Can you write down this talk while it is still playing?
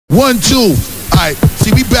1, 2. Alright,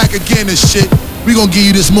 see, we back again and shit. We gonna give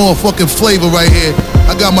you this motherfucking flavor right here.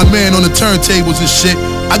 I got my man on the turntables and shit.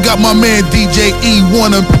 I got my man DJ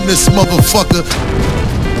E1 up in this motherfucker.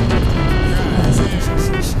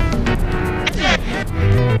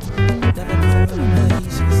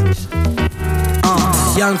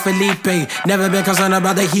 Young Felipe, never been concerned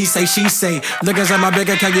about the he say, she say. Look inside my big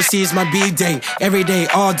account, you see it's my B-day. Every day,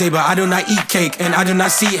 all day, but I do not eat cake, and I do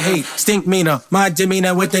not see hate. Stink meaner, my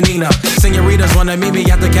demeanor with the Nina. Senoritas wanna meet me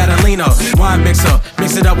at the Catalina. Wine mixer,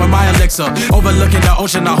 mix it up with my elixir. Overlooking the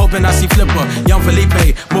ocean, I'm hoping I see Flipper. Young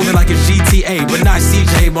Felipe, moving like a GTA, but not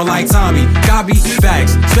CJ, more like Tommy. Gobby,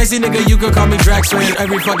 facts. Spacey nigga, you could call me Drax, in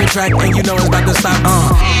every fucking track, and you know it's about to stop.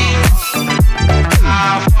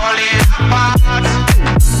 I'm falling apart.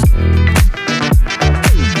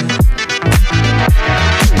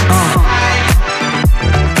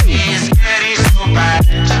 It's getting so bad.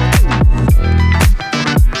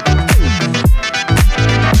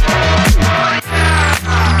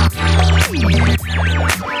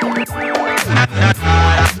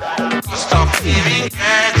 Stop feeling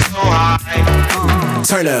get so high.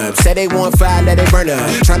 Turn up, say they want fire, let it burn up.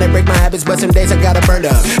 Tryna break my habits, but some days I gotta burn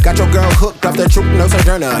up. Got your girl hooked off the truth, no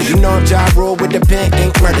sojourner. You know I'm job rule with the pen,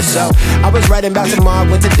 ain't murder. So I was writing about tomorrow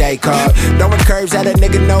when today called. Throwing curves at a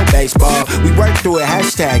nigga, no baseball. We work through it,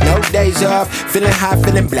 hashtag no days off. Feeling high,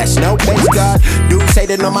 feeling blessed, no base God. Dudes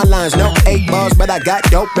hating on my lines, no 8 balls, but I got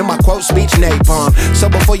dope in my quote speech napalm. So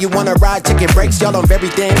before you wanna ride, ticket breaks, y'all on very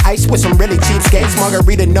thin ice with some really cheap skates.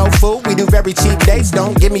 Margarita, no food, we do very cheap dates.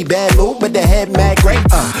 Don't give me bad mood, but the head mad great.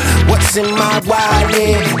 What's in my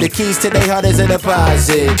wallet? The keys to their heart is a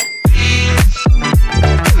deposit.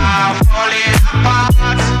 I'm falling apart.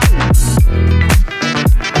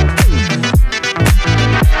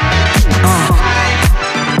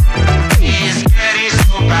 It's getting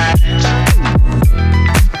so bad.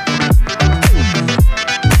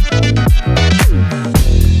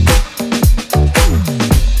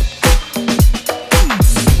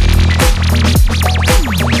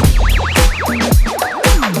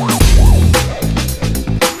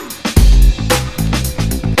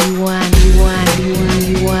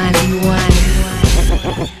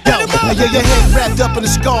 Yeah, your head wrapped up in a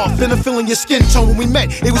scarf, and I'm feeling your skin tone. When we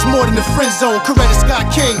met, it was more than a friend zone. Coretta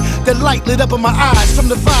Scott King, that light lit up in my eyes. From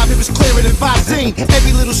the vibe, it was clearer than Visine.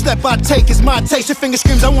 Every little step I take is my taste. Your finger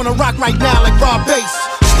screams, I wanna rock right now like Rob Bass.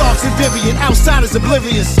 Starks and Vivian, outsiders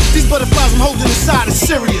oblivious. These butterflies I'm holding inside is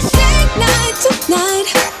serious. Late night tonight,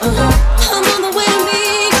 I'm on the way to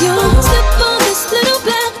meet you. Slip on this little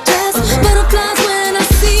black dress, butterflies when I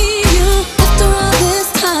see you. After all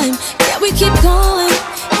this time, yeah, we keep going.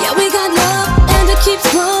 Yeah, we got love and it keeps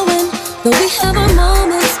growing. Though we have our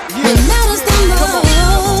moments, it matters the most.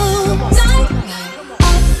 Night up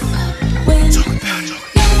when you're around.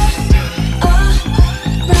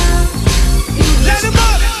 Let him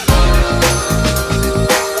up.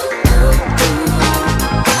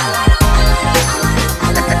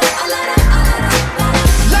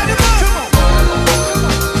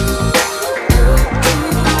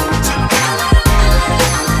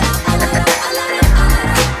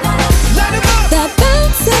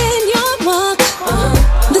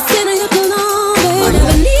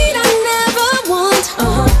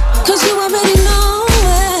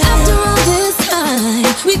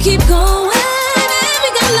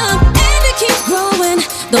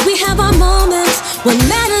 Though we have our moments, what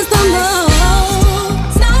matters the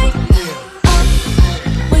most. Night up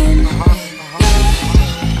when you're around.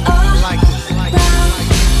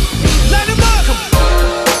 Let him up.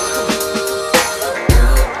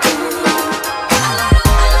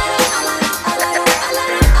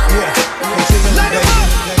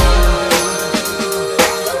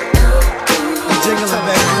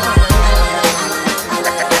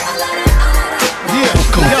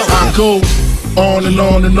 Go on and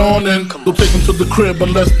on and on and don't take them to the crib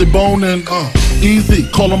unless they boning. Easy,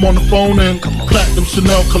 call them on the phone and platinum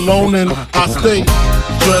Chanel cologne and I stay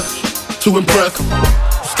dressed to impress,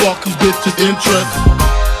 spark these bitches' interest.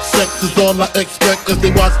 Sex is all I expect as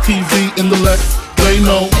they watch TV in the Lex. They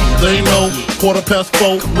know,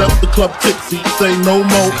 4:15, left the club tipsy, say no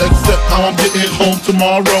more, except how I'm getting home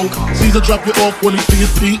tomorrow. Caesar drop you off when he see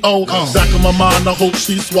his P.O. Back in my mind, I hope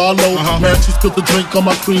she swallow. Man, she spilled the drink on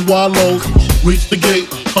my cream wallows. Reach the gate,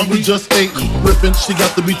 hungry just ate. Rippin', she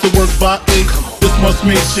got to be to work by 8. This must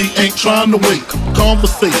mean she ain't trying to wait.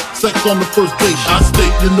 Conversate, sex on the first date. I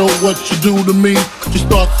state, you know what you do to me. She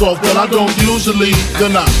starts off, well I don't usually.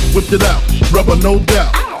 Then I whipped it out, rubber no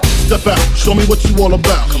doubt. Step out, show me what you all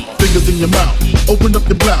about. Fingers in your mouth, open up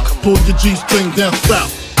your blouse. Pull your G-string down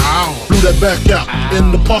south. Blew that back out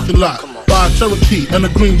in the parking lot. Buy a Cherokee and a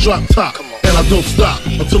green drop top. And I don't stop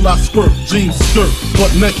until I squirt, jeans, skirt,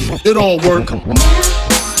 butt naked, it all work. And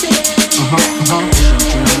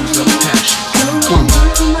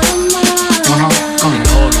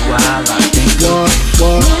all the while I think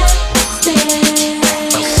What?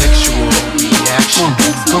 a sexual reaction.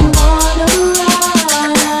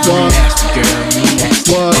 Nasty girl, you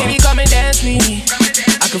nasty. Baby, come and dance with me.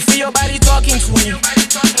 I can feel your body talking to me.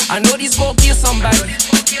 I know this gon' kill somebody.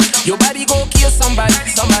 Your body gon' kill somebody.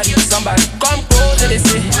 Somebody. Come closer, they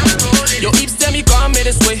say. Your hips tell me come here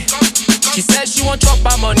this way. She says she won't chop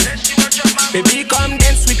my money. Baby, come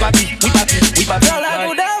dance with papi. Girl, I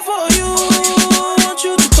go down for you. Want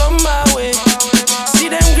you to come my way. See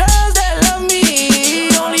them girls that love me.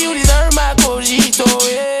 Only you deserve my cojito.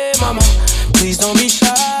 Hey, mama, please don't be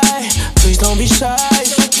shy. Please don't be shy.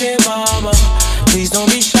 It's okay, mama. Please don't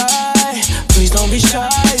be shy. Please don't be shy.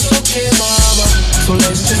 It's okay, mama. So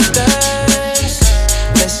let's just dance.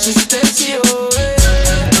 Let's just dance your way.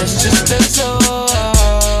 Let's just dance your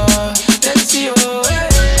dance your way.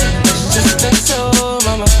 Let's just dance your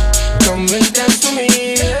mama. Come and dance for me.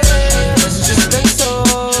 Let's just dance your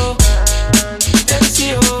way.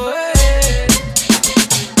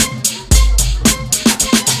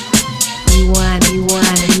 You want.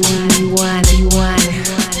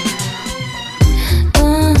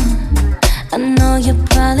 I know you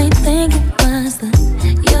probably think it was the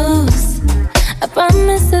use. I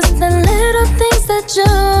promise it's the little things that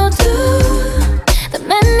you do that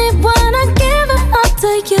make me wanna give it all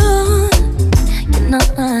to you. You know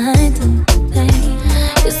I do, babe.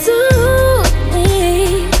 You soothe me.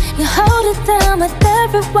 You hold it down with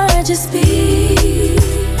every word you speak.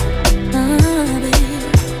 Oh,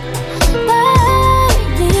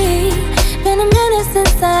 baby, been a minute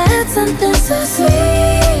since I had something so sweet.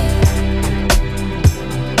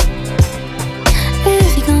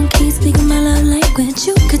 If you gon' keep speaking my love language,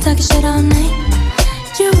 you could talk your shit all night.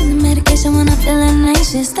 You the medication when I'm feeling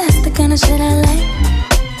anxious. That's the kind of shit I like.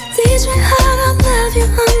 Teach me how to love you,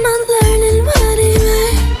 I'm not learning what it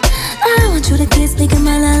means. I want you to keep speaking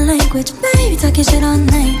my love language. Baby, talk your shit all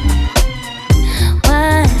night.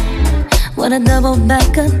 Why would a double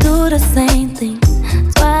backer do the same thing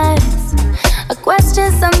twice? A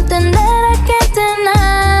question, something that I can't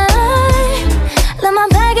deny. Let my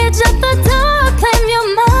baggage at the door, claim your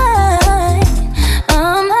mind.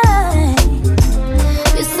 Oh my,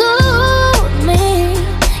 you soothe me.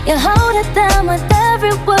 You hold it down with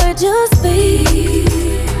every word you speak.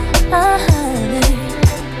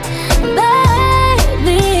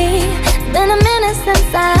 Baby, it's been a minute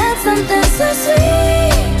since I had something so sweet.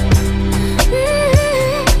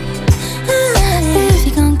 If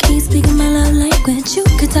you gon' keep speaking my love language, you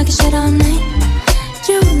could talk your shit all night.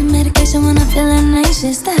 You the medication when I'm feeling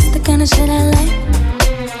anxious. That's the kind of shit I like.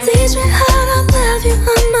 Teach me how to love you,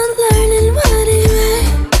 I'm not learning what it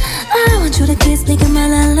means. I want you to keep speaking my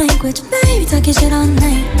love language. Baby, talk your shit all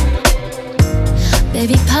night.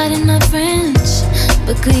 Baby, pardon my French,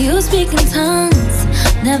 but could you speak in tongues?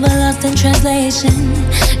 Never lost in translation.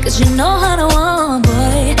 Cause you know how to want,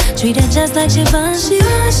 boy. Treat it just like Givenchy.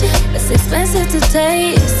 It's expensive to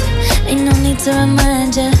taste. Ain't no need to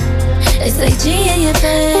remind ya. They say G in your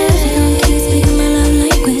face. If you gon' keep speaking my love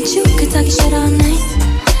language, you could talk your shit all night.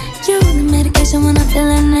 You the medication when I'm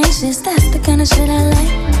feeling anxious. That's the kind of shit I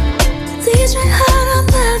like. Teach me how to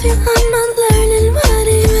love you, I'm not learning what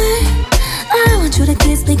it means. I want you to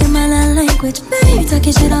keep speaking my love language. Baby, talk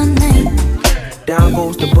your shit all night. Down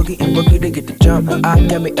goes the boogie and boogie to get the jump. I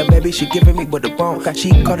got me a baby, she giving me what the bump. Got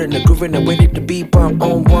she caught in the groove and waited to be bump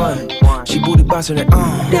on one. She booty bouncing it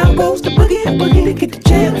on. Down goes the boogie and boogie to get the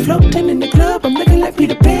jam. Floating in the club, I'm looking like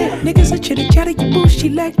Peter Pan. Niggas are chitty chatty, you booty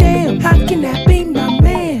like damn. How can that be my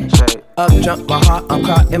man? Up jump my heart, I'm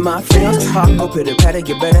caught in my feels. Hot go pitter patter,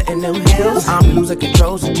 you better in them heels. I'm losing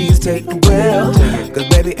control, so G's take the wheel. Cause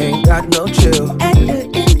baby ain't got no chill. At the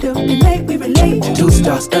end of the night we relate. Two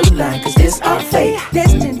stars align, cause it's our fate.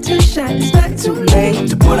 Destined to shine, it's not too late.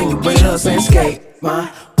 To put on your wheels and skate.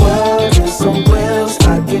 My world is on wheels,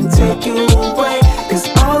 I can take you away. Cause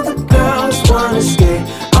all the girls wanna skate.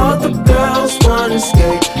 All the girls wanna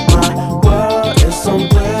skate. My world is on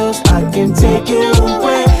wheels, I can take you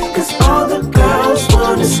away. Cause all the girls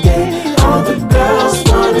wanna skate. All the girls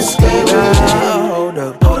wanna skate. Hold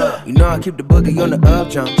up. You know I keep the boogie on the up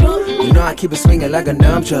jump. You know I keep it swinging like a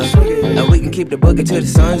numb truck. And we can keep the boogie till the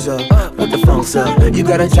sun's up. Put the funk's up. You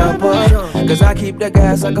gotta jump up. Cause I keep that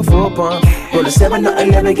gas like a full pump. Roll a 7 or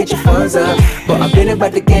 11, get your funds up. But I've been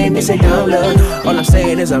about the game, this ain't dumb love. All I'm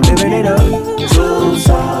saying is I'm living it up. Too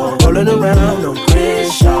tall, rolling around, no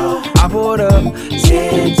pressure. I pulled up,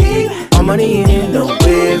 10 deep, all money in, no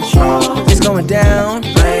withdrawal. It's going down,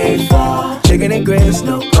 rainfall, chicken and grits,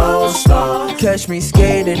 no coleslaw. Catch me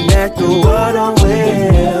skating at the world on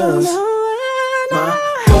wheels. My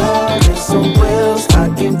world is on wheels, I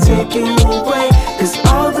can take you away. Cause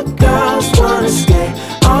all the girls wanna skate,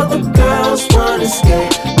 all the girls wanna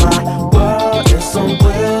skate. My world is on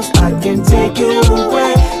wheels, I can take you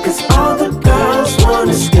away. Cause all the girls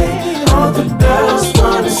wanna skate, all the girls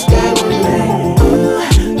wanna skate with me.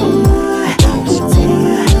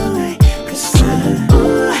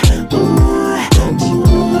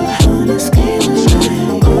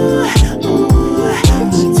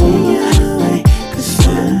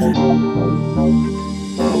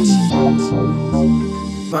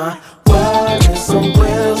 My world is on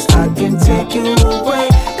wheels, I can take you away.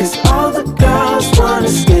 Cause all the girls wanna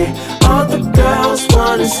skate, all the girls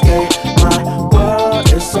wanna skate. My world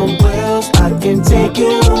is on wheels, I can take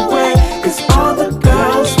you away. Cause all the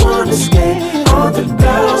girls wanna skate, all the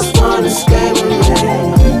girls wanna skate with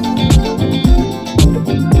me.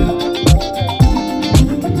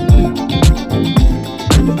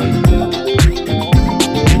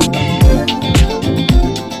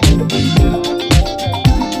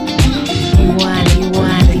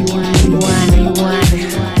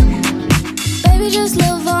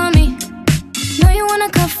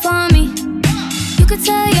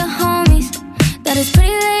 Tell your homies that it's pretty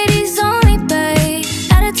ladies only, babe.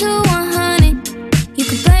 Attitude 100. You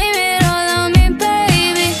can blame it all on me,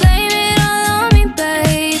 baby. Blame it all on me,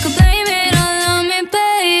 babe. You can blame it all on me,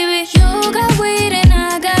 baby. You got weed and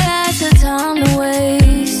I got lots of time to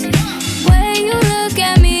waste. When you look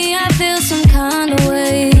at me, I feel some kind of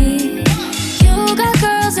way. You got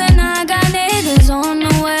girls and I got niggas on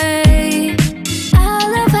the way. I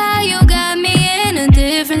love how you got me in a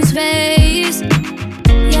different space.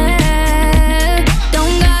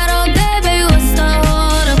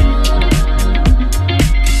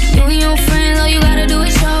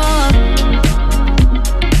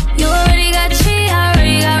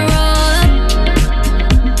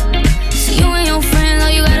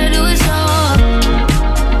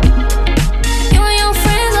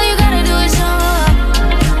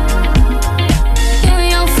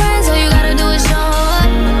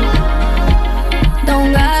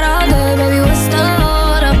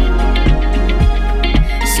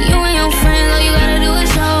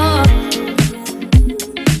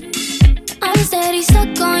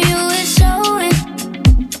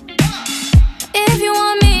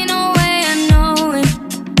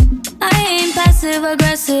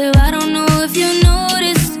 Aggressive, I don't know if you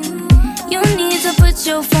noticed. You need to put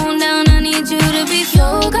your phone down, I need you to be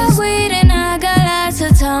focused. Got weed and I got lots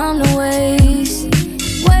of time to waste.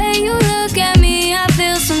 When you look at me, I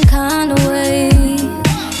feel some kind of way.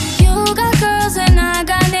 You got girls and I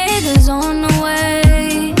got niggas on the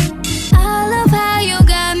way. I love how you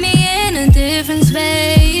got me in a different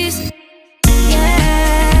space.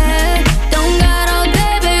 Yeah, don't got all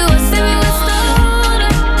day, baby, what's the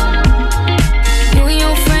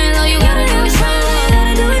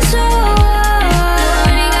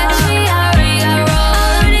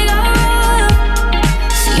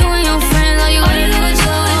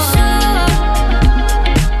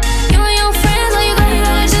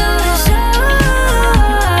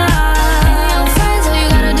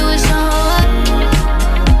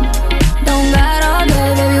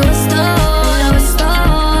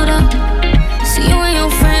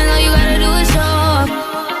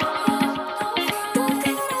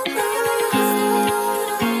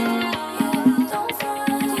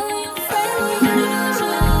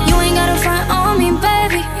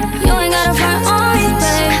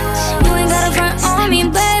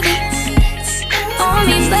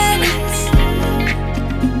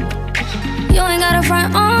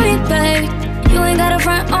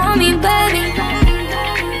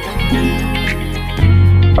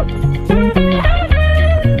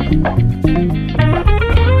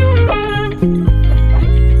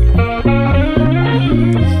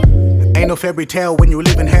fairy tale when you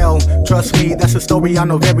live in hell. Trust me, that's a story I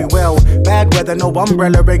know very well. Bad weather, no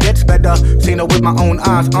umbrella, it gets better. Seen it with my own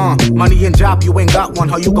eyes, money and job, you ain't got one.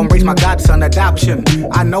 How you gon' raise my godson? Adoption,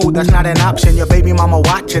 I know that's not an option. Your baby mama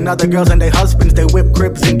watching other girls and their husbands. They whip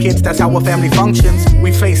cribs and kids, that's how a family functions.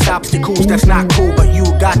 We face obstacles, that's not cool, but you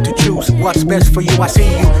got to choose what's best for you. I see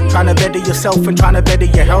you trying to better yourself and trying to better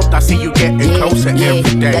your health. I see you getting closer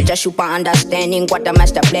every day. That just super understanding what the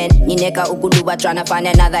master plan. Nineka Ukuluba trying to find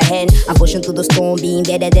another hand. I'm pushing through the storm, being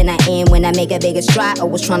better than I am. When I make a bigger stride,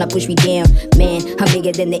 always trying to push me down. Man, I'm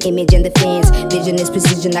bigger than the image and the fans. Vision is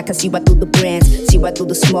precision, I can see right through the brands, see right through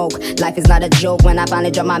the smoke. Life is not a joke. When I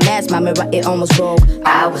finally drop my mask, my mirror, it almost broke.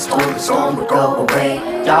 I was told the storm would go away.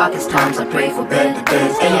 Darkest times I pray for better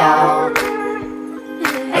days. Hey y'all,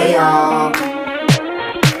 hey y'all.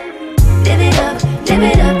 Live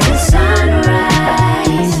it up to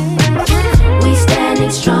sunrise. We standing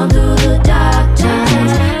strong through the dark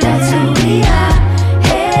times. That's who we are.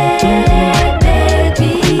 Hey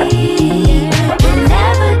baby, we're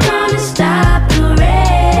never gonna stop the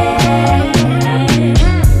rain.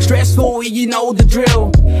 Stressful, you know the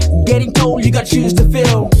drill. Getting told you got shoes to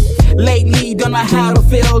fill. Lately, don't know how to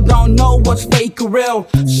feel. Don't know what's fake or real.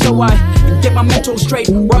 So I get my mental straight.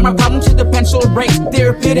 Write my problems to the pencil breaks.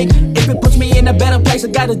 Therapeutic. If it puts me in a better place, I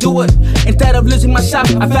gotta do it. Instead of losing myself,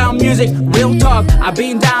 I found music. Real talk. I've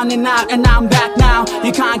been down and out, and I'm back now.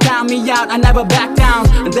 You can't count me out. I never back down.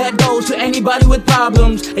 And that goes to anybody with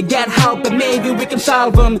problems. Get help, and maybe we can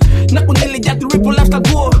solve them. Nakunili jatu ripple left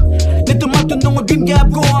go. Nito matunong dream gap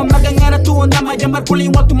go. Magangara to na majamar puli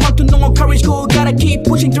watu matunong courage go. Gotta keep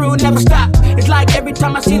pushing through. Never stop. It's like every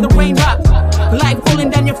time I see the rain drop, light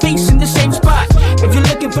falling down your face in the same spot. If you're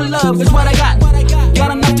looking for love, it's what I got.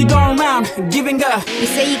 Got enough to go around, giving up. You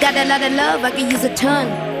say you got a lot of love, I can use a ton.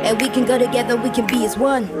 And we can go together, we can be as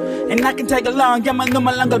one. And I can take along, yeah, my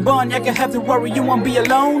number longer bond. You can have to worry, you won't be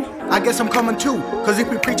alone. I guess I'm coming too, cause if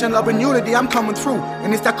we preaching love and unity, I'm coming through.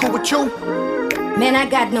 And is that cool with you? Man, I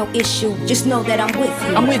got no issue, just know that I'm with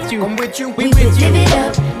you. I'm with you, I'm with you, we with you.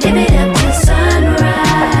 Live it up to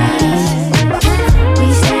sunrise.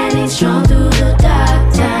 We standing strong through the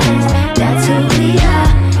dark times. That's who we are.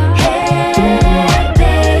 Hey,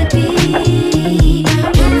 baby,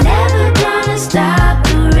 we're never gonna stop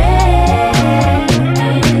the rain.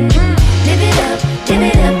 Live it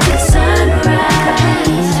up to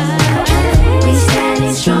sunrise. We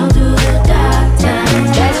standing strong through the dark times.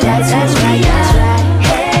 That's right.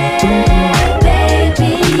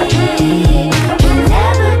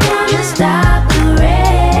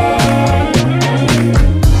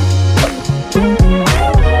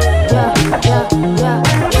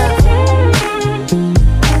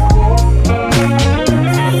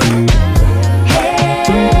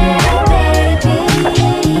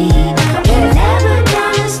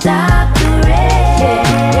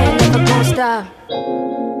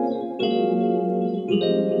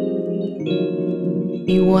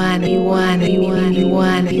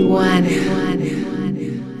 You want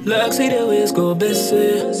it. Like see the ways go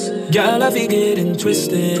busy. Girl, I feel getting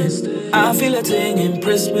twisted. I feel a thing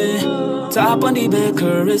impress me. Top on the bed,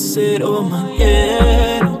 caress it. Oh my,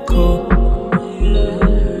 yeah, no go.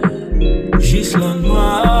 Juste la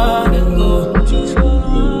noire and go.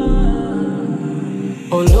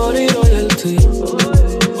 Oh Lordy, loyalty.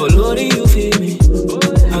 Oh Lordy, you feel me.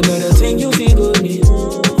 I got a thing you feel good me.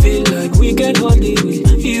 Feel like we can hold it.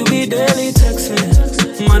 You be daily texting.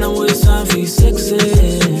 Man, I'm with some feel sexy.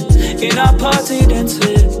 In a party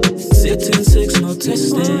dancing. Sitting six, no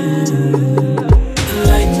testing.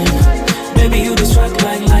 Lightning. Baby, you distract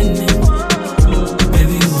like lightning.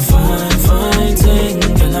 Baby, you a fine, fine thing.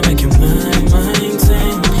 Girl, I make you mine, mine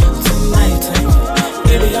thing. Tonight,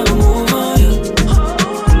 baby, I will move on you.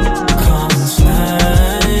 Come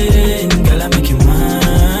sliding. Girl, I make you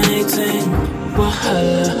mine thing.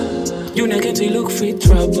 Wahala. You naked to look for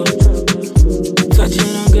trouble.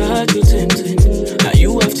 Touching on God, you tempting. Now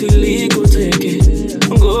you have to leave, go take it.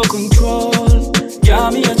 Go control. Yeah,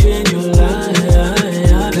 me, I change your life.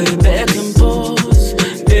 Play back and pause.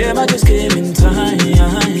 Damn, I just came in time.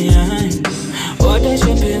 Oh, they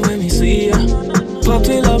champagne when me see ya. Pop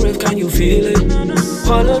till I rave, can you feel it?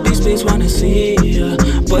 All of this place wanna see ya.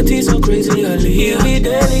 But it's so crazy, I leave. You be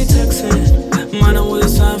daily texting. Man, I'm with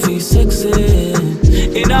some feel sexy.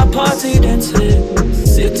 In a party dancing.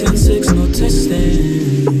 Sitting six, no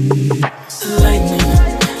testing. Lightning.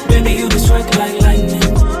 Baby, you distract like lightning.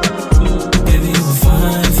 Baby, you a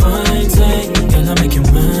fine, fine thing. Girl, I make you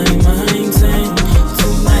mine, mine thing.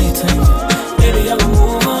 Tonight, baby, I will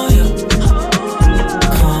move on you.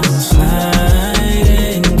 Come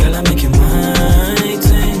sliding. Girl, I make you mine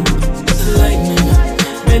thing. Lightning.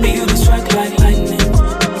 Baby, you distract like lightning.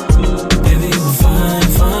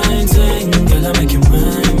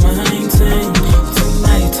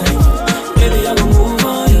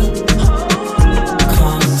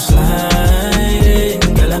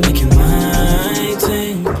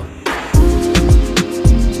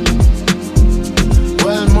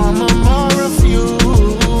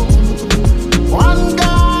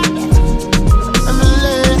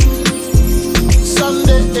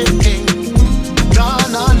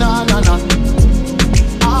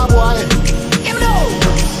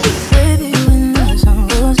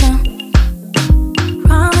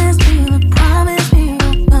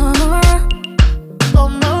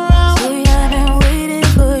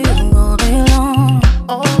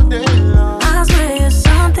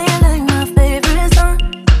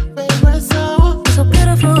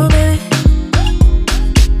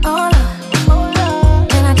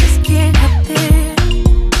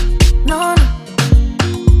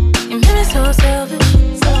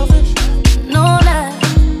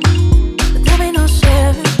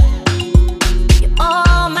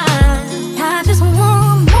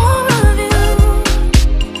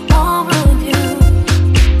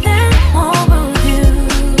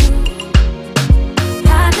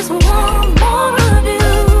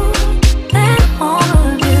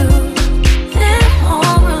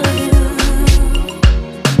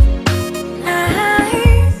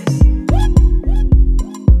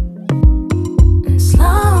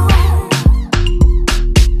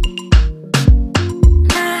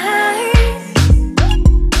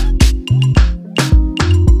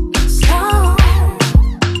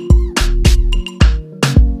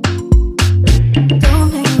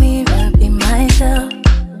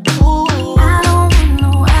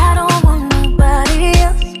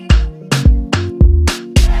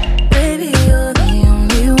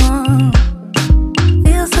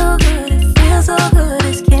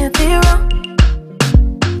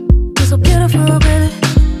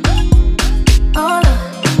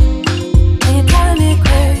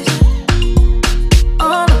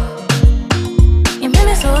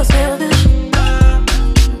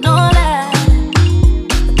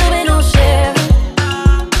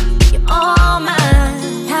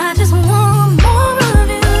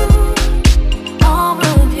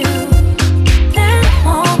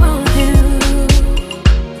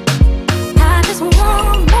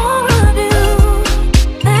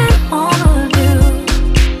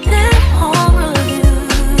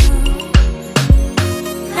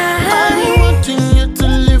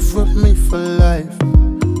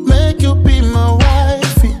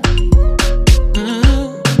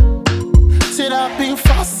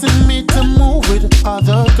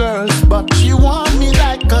 girls, but she want me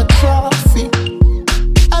like a trophy.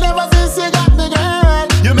 And ever since you got me, girl,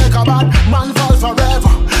 you make a bad man fall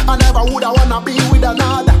forever. I never woulda wanna be with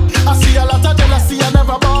another. I see a lot of jealousy, I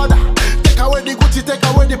never bother. Take away the Gucci, take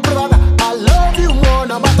away the Prada. I love you more,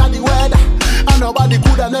 no matter the weather. And nobody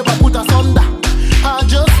coulda never put us under. I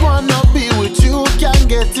just wanna be with you, can't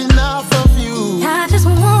get enough of you. I just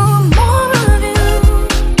want more of you,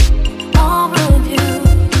 more of you,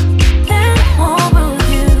 and more of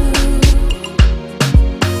you.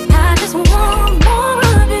 I just want more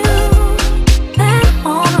of you, and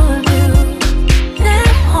more of you,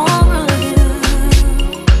 and more of you.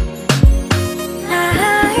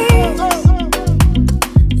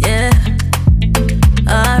 Yeah.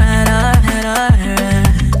 Alright.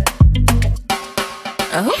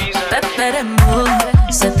 Better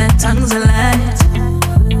move, set their tongues alight.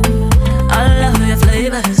 All of your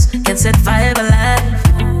flavors can set fire alive.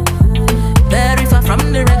 Very far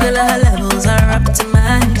from the regular levels are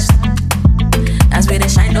optimized. As we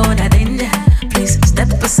shine on that danger, please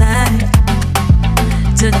step aside.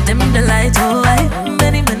 To dim the light, oh I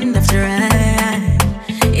many men left to right.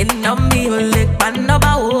 It know me will lick pan no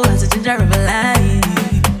bow as a ginger of a life.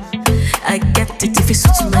 I get it if you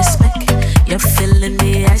suit my spec. You're feeling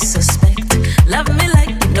me, I suspect. Love me like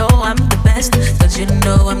you know I'm the best, cause you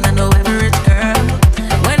know I'm not no average girl.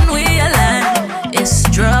 When we align, it's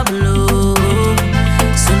trouble.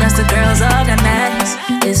 Soon as the girls organize,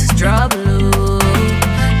 it's trouble.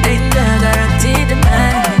 Danger guaranteed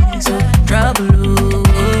demise, so trouble.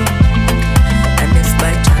 And if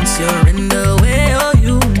by chance you're in the way, oh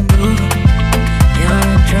you know you're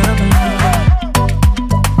in trouble.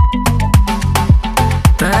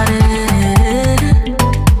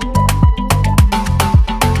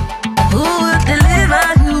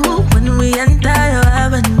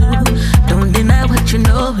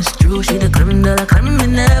 She the creme de la creme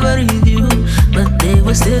and never review. But they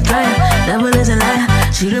will still try. Devil is a liar.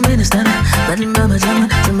 She remain a stunner. But in Mama Jama,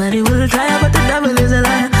 somebody will try. But the devil is a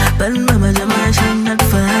liar. But in Mama Jama, she not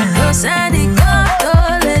fire. Oh, Sandy, go,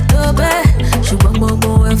 let go back. Je vois mon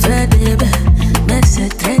beau et fait des bêtes. Mais c'est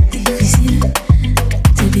très difficile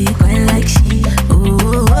to be quite like she. Oh,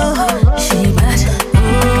 she bad.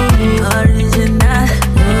 Oh, original.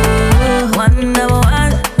 Oh, one number one.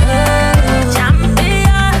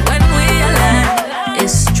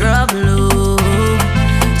 Trouble.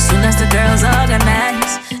 Soon as the girls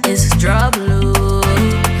organize, it's trouble.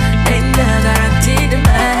 Danger guaranteed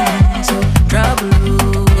demise, so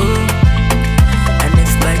trouble. And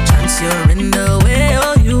if by chance you're in the way,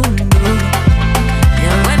 oh you know,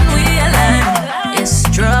 yeah, when we align, it's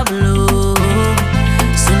trouble.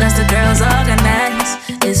 Soon as the girls organize,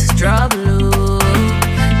 it's trouble.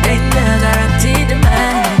 Danger guaranteed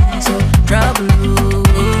demise, so trouble.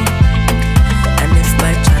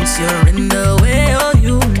 You're in the way, oh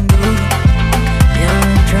you know you're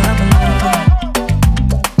in trouble.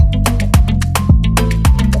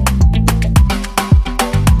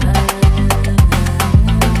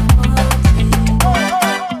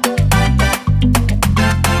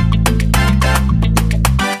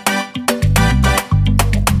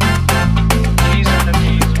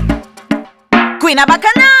 Queen of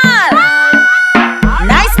Bacchanal,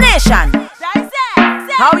 nice nation.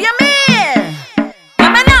 How you mean?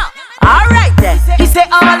 He say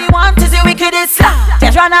all he wants is the wickedest slap.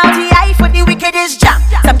 Just run out the eye for the wickedest jam.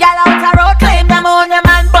 Some gal out the road claim them own the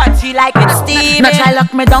man, but she like it Steve. Now try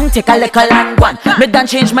lock me down, take a little and one. Me done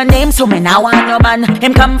change my name, so me now want no man.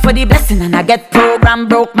 Him come for the blessing and I get program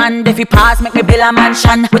broke man. If he pass, make me build a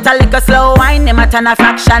mansion. With a little slow wine, him a turn a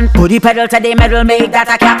fraction. Put the pedal to the metal, make that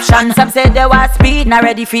a caption. Some say they want speed, not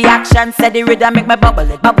ready for action. Said the rhythm make me bubble,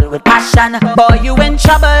 it bubble with passion. Boy, you in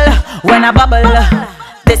trouble when I bubble.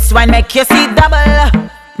 This one make you see double.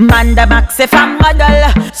 Man the max if I'm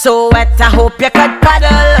model. So wet I hope you could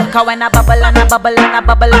paddle. Cause when I bubble and I bubble and I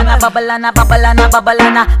bubble and I bubble and I bubble and I bubble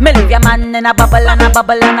and I me leave your man in a bubble and I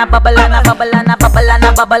bubble and I bubble and I bubble and I bubble and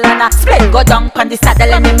I bubble and I split go down on the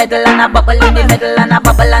saddle in the middle and I bubble in the middle and I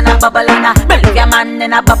bubble and I bubble and I me leave your man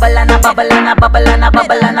in a bubble and I bubble and I bubble and I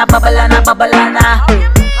bubble and I bubble and I bubble and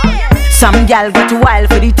I. Some gal get wild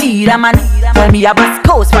for the teeter man. Tell me a bus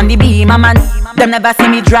coast from the beamer man. Them never see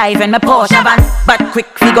me drive in my Porsche van, but quick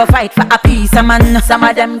we go fight for a piece of man. Some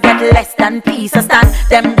of them get less than piece of stand.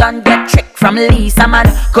 Them done get tricked from Lisa man.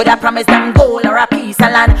 Coulda promised them gold or a piece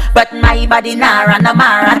of land, but my body nah run a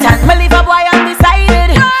marathon. Me leave a boy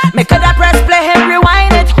undecided. Me coulda press play and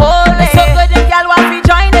rewind it. Hold it so good if y'all want to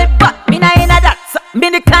join it, but me nah inna that, so me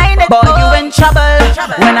decline it. Boy you in trouble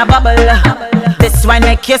when I bubble. This one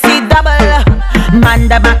make you see double. Man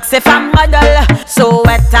the max if I'm model. So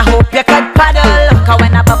wet I hope you could paddle. Cause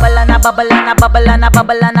when I bubble bubble and a bubble and a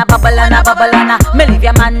bubble and a bubble and a bubble and a. Me leave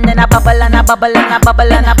your man in a bubble and a bubble and a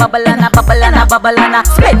bubble and a bubble and a bubble and a bubble and a.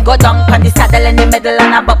 Split go down on the saddle in the middle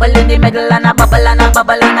and a bubble in the middle and a bubble and a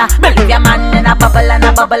bubble and a. Me leave your man in a bubble and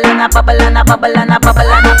a bubble and a bubble and a bubble and a bubble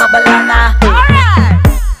and a bubble and a. Alright.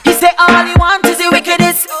 He say all he wants is the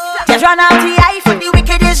wickedest. Just run out the eye for the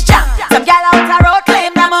wickedest jam. Some gal out the road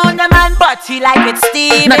claim them on the man, but he like it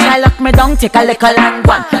steamy. Now try lock me down, take a little and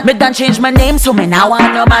one. Me done change my name, so me now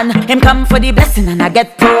want no man. Him come for the blessing and I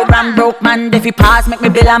get program. Broke man, if he pass, make me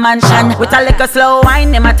build a mansion. With a little slow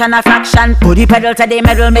wine, him a turn a fraction. Put the pedal to the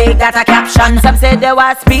metal, make that a caption. Some say they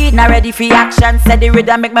was speed, not ready for action. Said the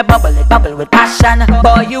rhythm make me bubble, it bubble with passion.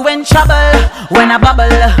 Boy, you in trouble when I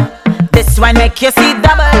bubble. This one make you see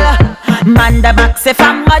double. Man the box if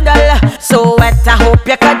I'm model. So wet I hope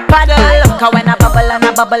you could paddle. Cause when I bubble and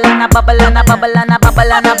I bubble and I bubble and I bubble and I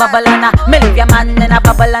bubble and I bubble and I. Me leave your man in a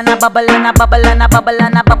bubble and a bubble and a bubble and a bubble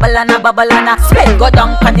and a bubble and a bubble and a. Split go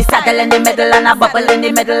down on the saddle in the middle and a bubble in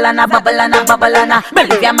the middle and a bubble and a bubble and a. Me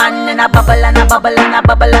leave your man in a bubble and a bubble and a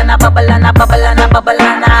bubble and a bubble and a bubble and a bubble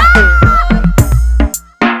and a.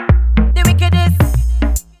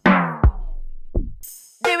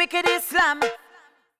 The wickedest slam.